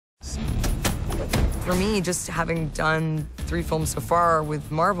For me, just having done 3 films so far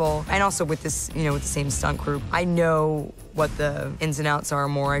with Marvel, and also with this, with the same stunt group, I know what the ins and outs are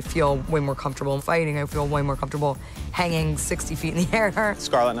more. I feel way more comfortable fighting. I feel way more comfortable hanging 60 feet in the air.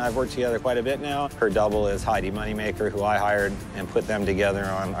 Scarlett and I have worked together quite a bit now. Her double is Heidi Moneymaker, who I hired and put them together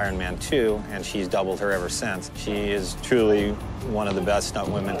on Iron Man 2, and she's doubled her ever since. She is truly one of the best stunt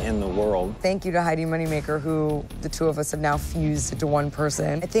women in the world. Thank you to Heidi Moneymaker, who the 2 of us have now fused into one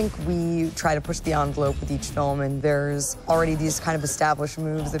person. I think we try to push the envelope with each film, and there's already these kind of established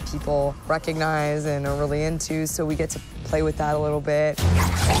moves that people recognize and are really into, so we get to play with that a little bit.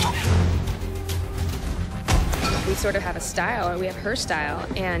 We sort of have a style, or we have her style,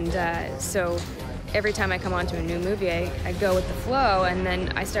 and so every time I come onto a new movie, I go with the flow, and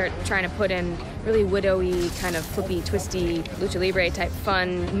then I start trying to put in really widowy, kind of flippy, twisty, lucha libre type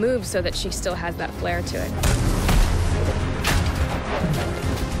fun moves so that she still has that flair to it.